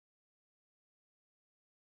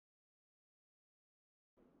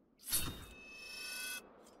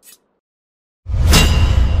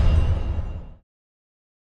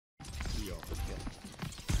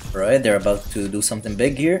Alright, they're about to do something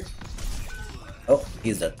big here. Oh,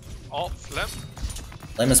 he's dead. Oh, Flem.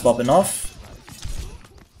 Flem is popping off.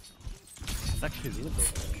 It's actually really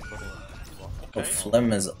good. Oh,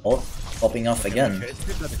 Flem is popping off again. It's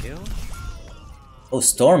good at the kill. Oh,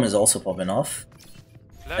 Storm is also popping off.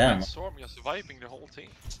 Flem Damn. and Storm just wiping the whole team.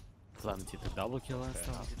 Flem did the double kill and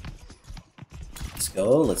stuff. Let's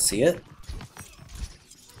go, let's see it.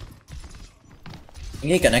 I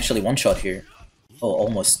think he can actually one-shot here. Oh,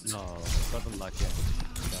 almost. No, doesn't like it.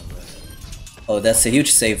 Oh, that's a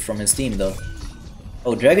huge save from his team, though.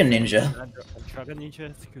 Oh, Dragon Ninja. And Dragon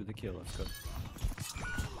Ninja secured the kill, that's good.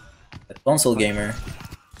 A console gamer.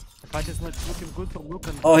 The fight is not looking good for Luke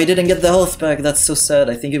and... Oh, he didn't get the health back. That's so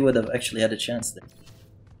sad. I think he would have actually had a chance there.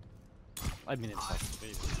 I mean, it's like,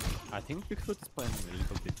 I think Bigfoot is playing a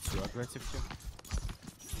little bit too aggressive here.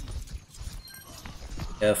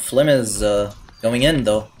 Yeah, Flim is going in,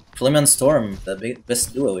 though. Flim and Storm, the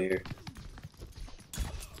best duo here.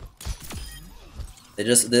 They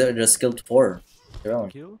just killed 4. Their own.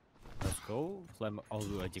 Kill. Let's go. Flem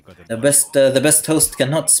already got it. The best host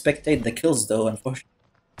cannot spectate the kills, though. Unfortunately,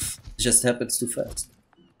 it just happens too fast.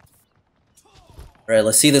 All right,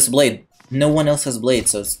 let's see this blade. No one else has blade,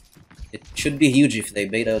 so it should be huge if they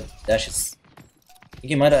bait out dashes. I think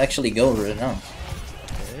he might actually go right now.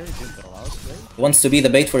 Okay, didn't allow play. He wants to be the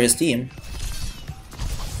bait for his team.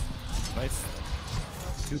 Nice.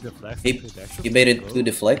 2 deflects. He baited 2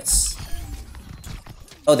 deflects.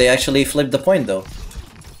 Oh, they actually flipped the point, though.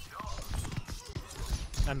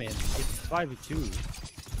 I mean, it's 5v2.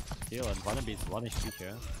 Still, and Wannabe is 1 HP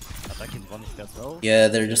here. Attacking 1 HP as well. Yeah,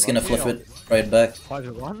 they're just gonna flip it right back.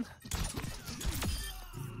 5v1.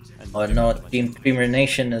 Oh no, Team Premier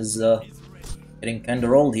Nation is getting kinda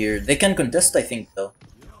rolled here. They can contest, I think, though.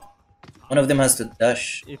 One of them has to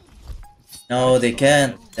dash. No, they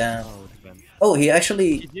can't. Damn. Oh, he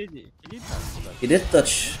actually... He did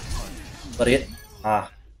touch. But it...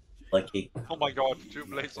 Ah, lucky. Oh my god, 2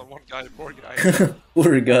 blades on 1 guy, poor guy.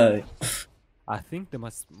 Poor guy. I think the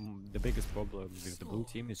biggest problem with the blue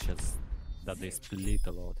team is just that they split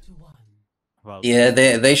a lot. Well, Yeah,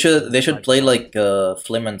 they should play like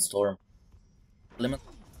Flim and Storm. Flim and...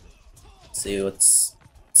 Let's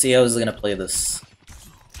see how he's gonna play this.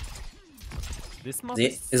 This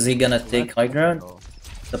Is he gonna take high ground?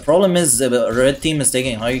 The problem is the red team is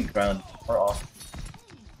taking high ground more often.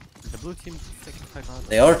 The blue team is taking high ground.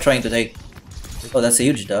 They are trying to take... Oh, that's a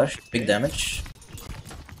huge dash. Big damage.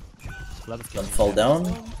 Don't fall down.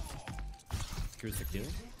 Here's the kill.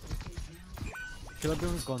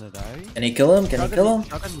 Killaboom is gonna die. Can he kill him? Can he kill him?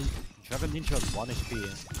 Dragon Ninja has 1 HP.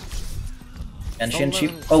 And Shinchi...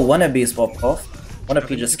 Oh, Wannabe is popped off.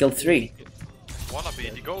 Wannabe just killed 3.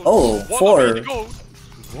 Wannabe, the goat. Oh, 4.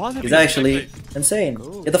 Wannabe. He's actually insane.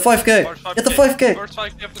 Cool. Get the 5k! Get the 5k! First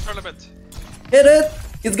 5k of the tournament. Hit it!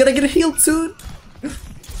 He's gonna get healed soon!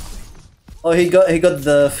 Oh, he got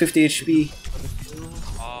the 50 HP.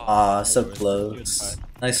 Ah, so close.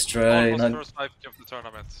 Nice try. Almost first 5k of the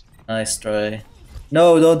tournament. Nice try.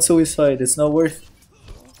 No, don't suicide. It's not worth.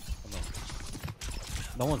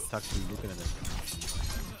 No one's actually looking at it.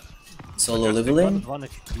 Solo leveling? 1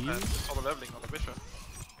 HP. Solo leveling on the mission.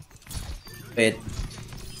 Wait.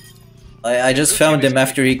 I just found him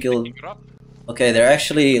after he killed... Okay, they're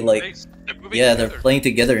actually like... Yeah, they're playing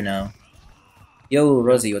together now. Yo,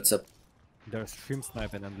 Rosie, what's up? They're stream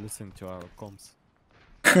sniping and listening to our comms.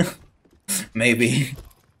 Maybe.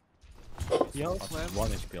 Yo, 1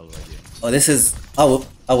 HP already. Oh, this is... I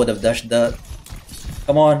would have dashed that.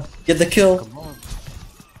 Come on, get the kill. Come on.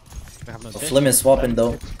 We have no dash. Flim is swapping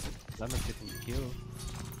though. Flim is getting the kill.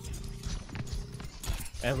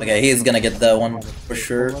 Okay, he's gonna get that one for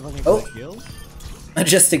sure. Oh!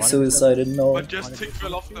 Majestic suicided, no. Majestic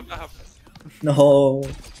fell off the map. No.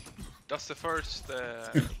 That's the first...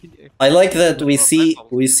 I like that we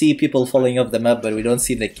see people falling off the map, but we don't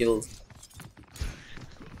see the kills.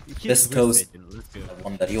 This toast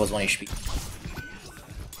one that he was 1 HP.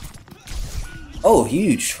 Oh,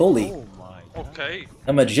 huge! Holy! Oh my god. Okay,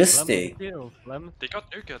 A Majestic. they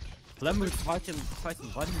got nuked. Flem is fighting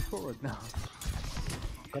running forward now.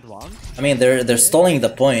 Got 1. I mean, they're stalling the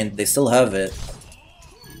point. They still have it.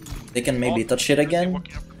 They can maybe touch it again.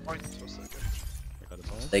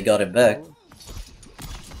 They got it back.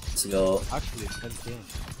 Let's go. Actually, it's 10 game.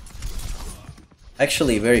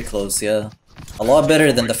 Actually, very close. Yeah, a lot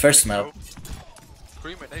better than the first map.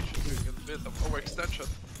 Premier Nation doing a bit of overextension.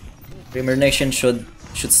 Premier Nation should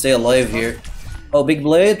stay alive here. Oh, big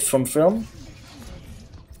blade from film.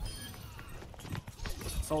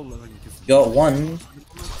 Soul leveling is Got one.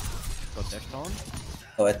 got dash down.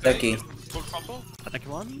 Oh, attacky. Full combo. Attack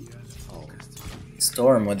one. Oh.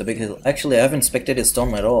 Storm with the big hill. Actually, I haven't spectated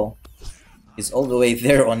Storm at all. He's all the way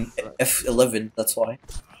there on F11, that's why.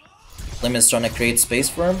 Lim is trying to create space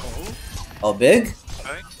for him. Oh, big?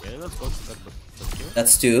 Okay. Okay, that's good. That's good.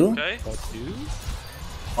 That's 2. Okay. Got 2.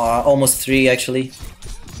 Almost 3 actually.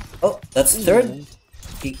 Oh, that's 3rd?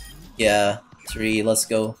 Yeah, 3, let's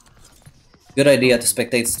go. Good idea to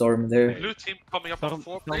spectate Storm there. Blue team coming up on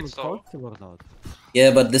 4 plates though. Or not?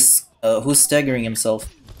 Yeah, but this, who's staggering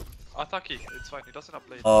himself? Ataki, it's fine, he doesn't have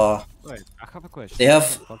blade. Wait, I have a question. They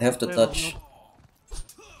have to touch.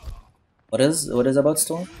 What is about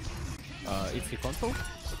Storm? If he control?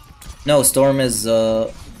 No, Storm is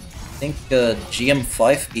I think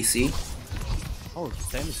GM5 PC. Oh, his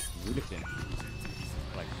time is really clean.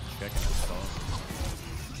 Like, checking and stuff.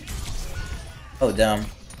 Oh damn.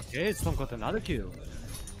 Okay, Storm got another kill.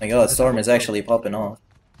 My god, Storm is actually popping off.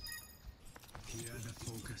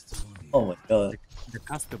 Oh my god. The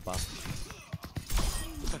caster buff.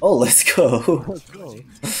 Oh, let's go. Let's go.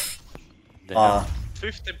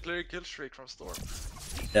 15 player kill streak from Storm.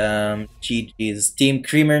 Damn, GG's. Team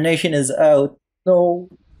Creamer Nation is out. No.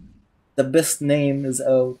 The best name is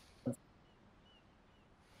out.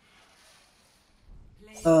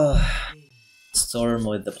 Storm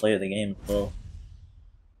with the play of the game as well.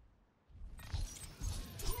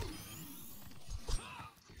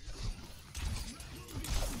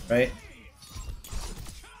 Right?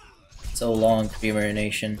 So long, Creamer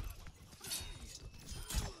Nation.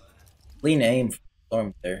 Clean aim for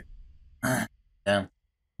Storm there. Damn.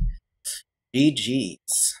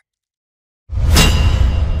 GG's.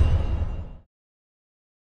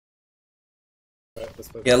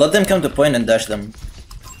 Yeah, let them come to point and dash them.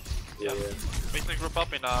 Yeah. We can group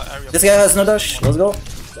up in area. This guy has no dash. Let's go.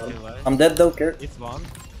 I'm dead though, care. It's one.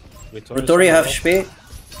 Rotary have Spee.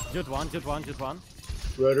 Jude one.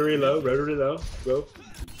 Rotary low, go.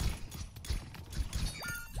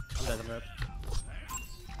 I'm dead, I'm dead.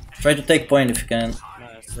 Try to take point if you can.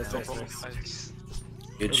 Nice. Nice.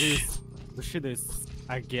 Huge. The shit is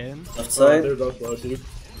again. Left Oh, side. they're both low, dude.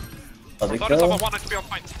 Public Sorry, kill. someone wanted to be on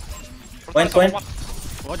point. Point.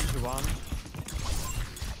 What did you want?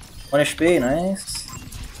 1 HP, nice.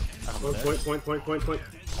 I'm dead. Point.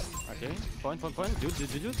 Okay. Point. Dude.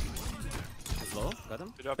 He's low. Got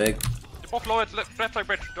him. Good job. Big. They're both low at left side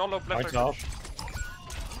bridge. They're all low left side bridge.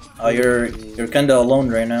 Oh, you're kinda alone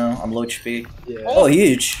right now. I'm low HP. Yeah. Oh,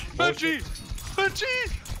 huge. Genji!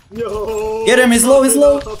 Yo! Get him, he's low.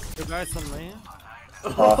 You guys on me?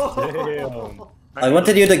 Oh. I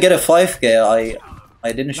wanted you to get a 5k.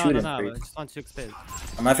 I didn't shoot him. No, I Great. just want to expect.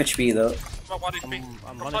 I'm half HP though. About 1 HP. I'm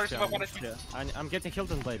From one Taurus, HP, about I'm 1 one HP. HP. I'm getting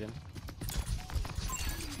healed and blading.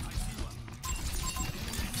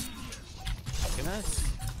 Okay, nice.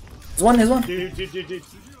 He's one. Dude.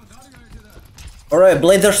 Alright,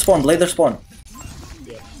 blade their spawn.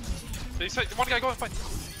 Yeah. They say one guy go and fight.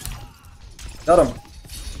 Got him.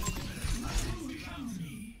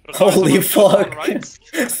 Holy fuck. Right?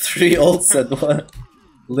 3 ults at one.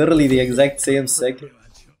 Literally the exact same second.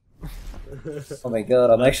 Oh my god,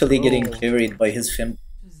 I'm actually getting carried by his film.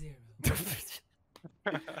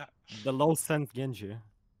 The low sent Genji.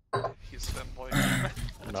 He's fanboy.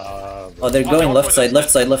 Nah, Oh, they're going left side.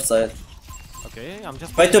 Okay, I'm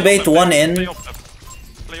just. Try to bait one in.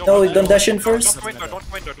 No, don't dash in first. Don't go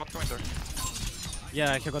in there.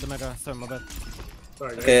 Yeah, he got the mega. Sorry, my bad.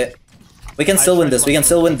 sorry. Okay. We can still win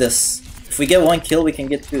this. If we get 1 kill, we can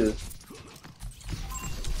get 2.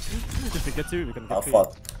 If we get 2, we can get Oh 3.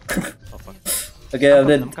 fuck. Oh fuck. Okay, I'm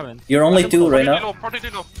dead. I'm coming. You're only 2 right now. Probably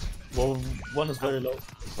low. Well, one is very low.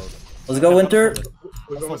 Let's go, Winter.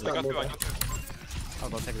 We've almost I got got more. 2, I got 2. I'll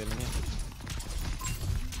go take the mini.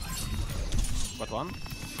 Got one.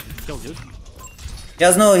 Kill dude. He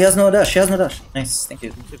has no dash. Nice, thank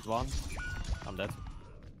you. Hit one. I'm dead.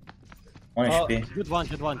 1 HP. Good one.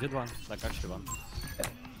 Like actually one.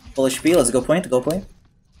 Full HP, let's go point. Go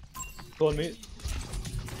on me.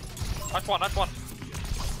 At one.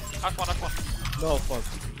 No, fuck.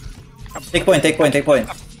 Take point.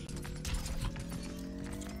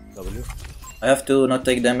 W. I have to not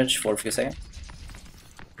take damage for a few seconds.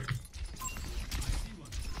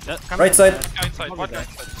 Right side. Guy inside, one guy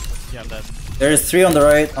inside. Yeah, I'm dead. There is 3 on the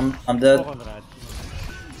right. I'm dead. 4 on the right.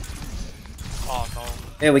 Oh no.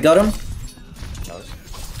 Okay, we got him. Nice.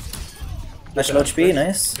 Dash low HP,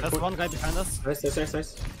 nice. There's one guy behind us.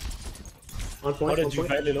 Nice. On point, on point.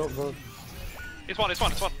 Highly low, bro. It's one. Oh, he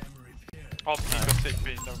got HP.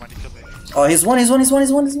 Never mind, he killed me. Oh, he's one. There's 1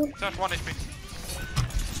 HP.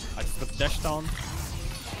 I just got dash down.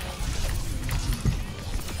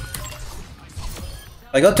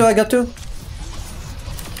 I got two, I got two.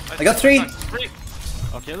 I got three.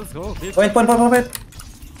 Okay, let's go. Deep. Point. Come on, point.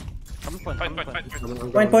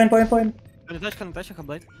 Point. Point. Can you dash, I can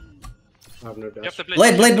blade. I have no You have dash. to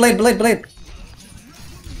blade. Blade.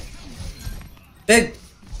 Big.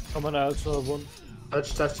 Come on, I also have one.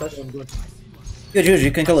 Touch. I'm good. Good,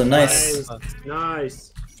 you can kill him. Nice.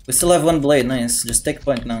 Nice. We still have one blade. Nice. Just take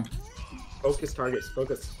point now. Focus targets.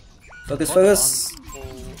 Focus. Focus. Oh,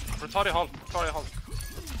 retarded hold.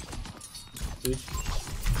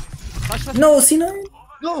 No, C9.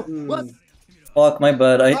 No! What? Fuck, my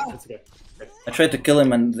bad. That's okay. I tried to kill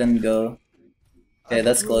him and then go. Okay,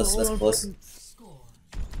 that's close.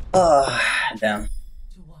 Ah, damn.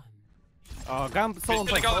 Oh, Gam, someone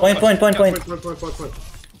Point. Point. Point.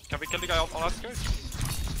 Can we kill the guy on that guy?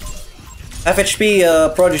 Half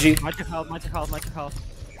HP, Prodigy. Magic health.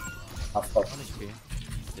 Oh, fuck. 1 HP.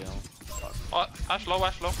 Yeah. Oh, Ash low.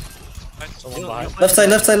 Nice. Someone behind. Left side.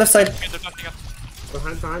 They're nothing else.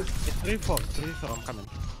 Behind. It's 3-4, I'm coming.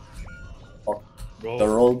 Fuck. Bro, The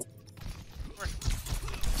rolled.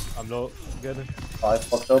 I'm low. Get it. Oh, I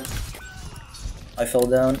fucked up. I fell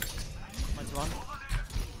down. Mine's one.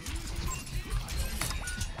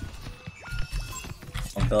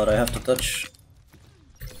 Oh god, I have to touch.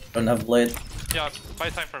 Don't have blade. Yeah, buy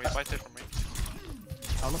time for me.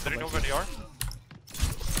 I'm not Do you know where they are?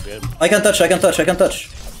 I can touch. Touch.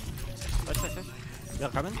 They're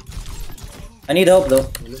coming. I need help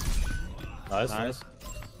though. Nice.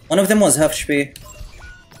 One of them was half HP.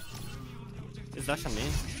 It's dash on me.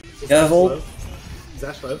 You have ult?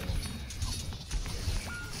 Dash low.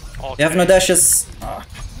 Oh, You have no dashes. Ah.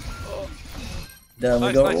 There we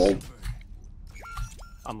Nice, go. nice. Ult.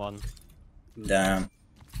 I'm on. Damn.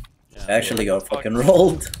 Yeah. I actually got fucking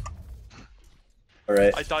rolled.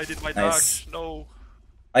 Alright. I died in my Nice. dash. No.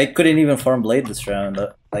 I couldn't even farm blade this round.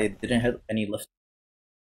 I didn't have any left.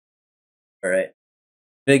 Alright.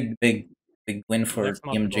 Big win for Next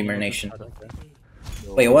map, Team go Dreamer for it. Nation.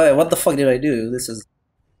 Okay. Wait, what the fuck did I do? This is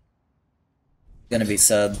gonna be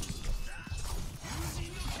sad.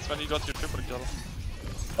 That's when you got your triple kill.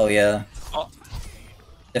 Oh yeah. Oh,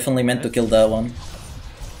 Definitely meant to kill that one.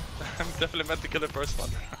 I'm definitely meant to kill the first one.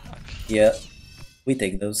 Yeah. We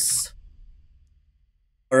take those.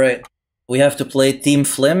 Alright. We have to play Team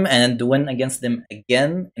Flim and win against them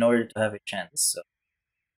again in order to have a chance. So.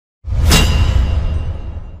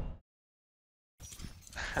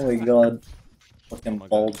 Oh my god. Fucking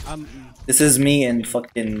bald. This is me in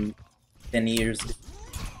fucking 10 years.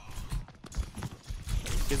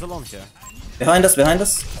 He's alone here. Behind us.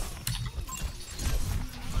 Nice.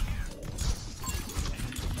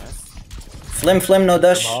 Flim, no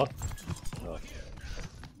dash. Come out. No.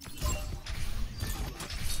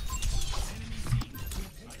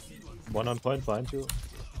 One on point behind you.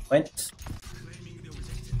 Point.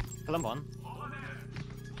 Kill him one.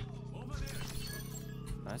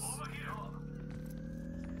 Nice.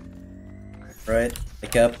 Right.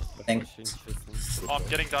 Pick up. Thanks. Oh, I'm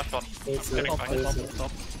getting that one. It's Getting top, back. it's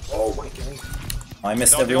Top. Oh my god. I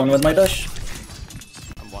missed No, everyone the with my dash.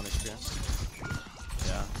 I'm 1 HP.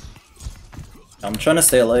 Yeah. I'm trying to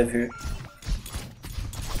stay alive here.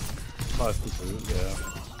 5 to 2, yeah.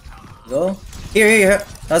 Go. Here.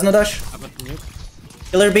 Has no dash. I'm at the nuke.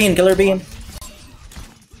 Killer bean.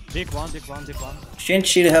 Dig one.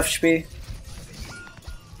 Genji half HP.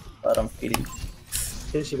 But I'm feeding.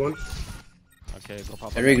 Genji one. Okay, go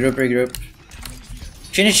pop. Regroup.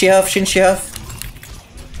 Genji half. Genji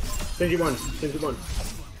one.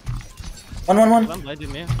 1. One blade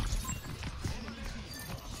in me.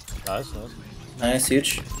 Nice. Nice,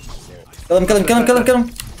 huge. Kill him. Good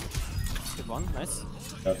one. Nice.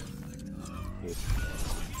 Oh.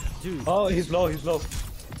 Dude. Oh, he's low.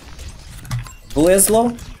 Who is low?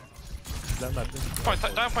 Down point.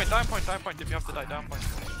 If you have to die, down point.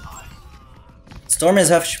 Storm is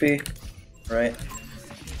half HP. Right.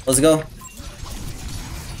 Let's go.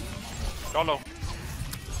 Go low.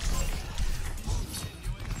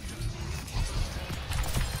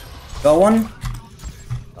 Got one.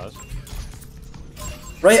 Nice.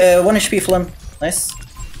 Right, 1 HP Flim. Nice.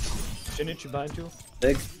 Genji behind you.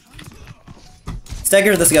 Big.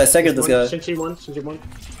 Stagger this guy. Genji one.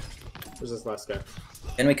 Where's this last guy?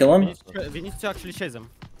 Can we kill him? We need to actually chase him.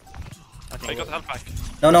 I got the health back.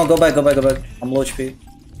 No, go back. I'm low HP.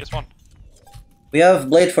 He's one. We have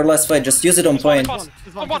blade for last fight. Just use it on point. One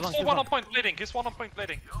on point blading. He's one on point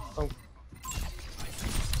blading.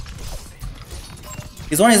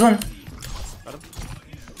 He's one. Got him.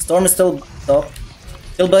 Storm is still top.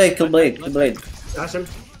 Kill blade. Dash him.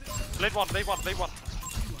 Blade one.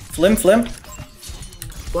 Flim.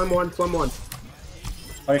 Flame one. 1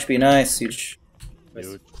 HP. Nice, huge.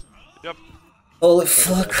 Huge. Yep. Holy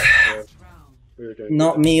fuck. Yeah. We were doing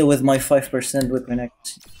Not good. me with my 5% whip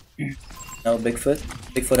connect. No, Bigfoot.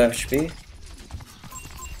 Bigfoot HP.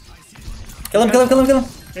 Kill him, kill him, kill him, kill him!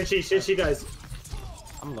 Genji, guys.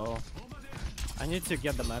 I'm low. I need to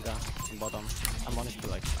get the mega on bottom. I managed to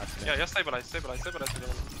like activate. Yeah, stabilize.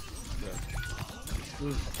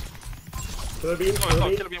 Killer beam, No, killer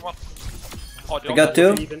beam. kill me one. Oh, I got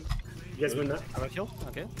two. Even. You guys win that. I got kill.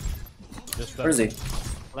 Okay. Just Where is he?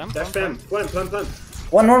 Lamp. Dash spam. Plan.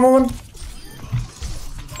 One normal one.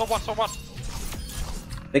 Someone.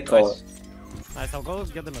 Big call. Nice. I'll go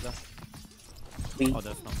get the mega. Please. Oh,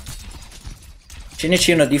 that's not.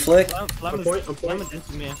 Shinichi on a deflect. Lamp On is point. Lamp is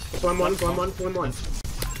into me. Plan one. Some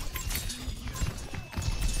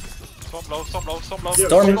low.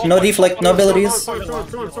 Storm, no deflect, no abilities. Storm.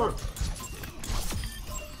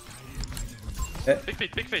 Big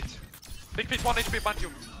feet. Big feet, 1 HP behind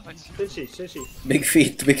you. Nice. Genji. Big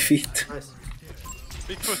feet. Nice.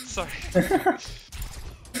 Big foot, sorry.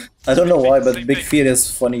 I don't know why, but Same Big thing. feet is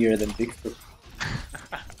funnier than Bigfoot.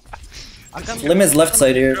 I can't Lim is left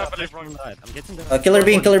side here. I'm getting the Killer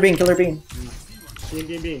beam.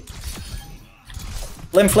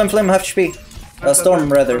 Beam. Flim, half HP.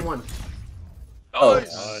 Storm, rather. Plan one. Oh.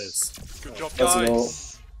 Nice. Good job, Let's go.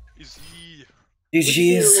 guys.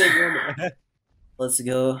 Easy. GG's. Let's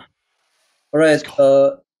go. Alright,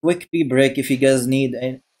 quick pee break if you guys need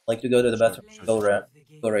like to go to the bathroom. Go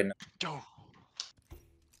right now. Go.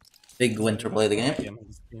 Big winter play the game.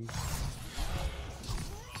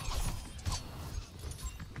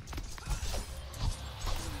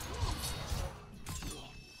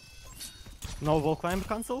 No wall climb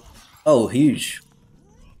cancel? Oh, huge.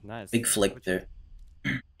 Nice. Big flick there.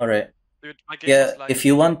 Alright. Dude, my game Yeah, was like if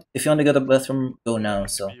you want to go to the bathroom, go now,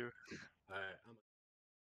 so. you.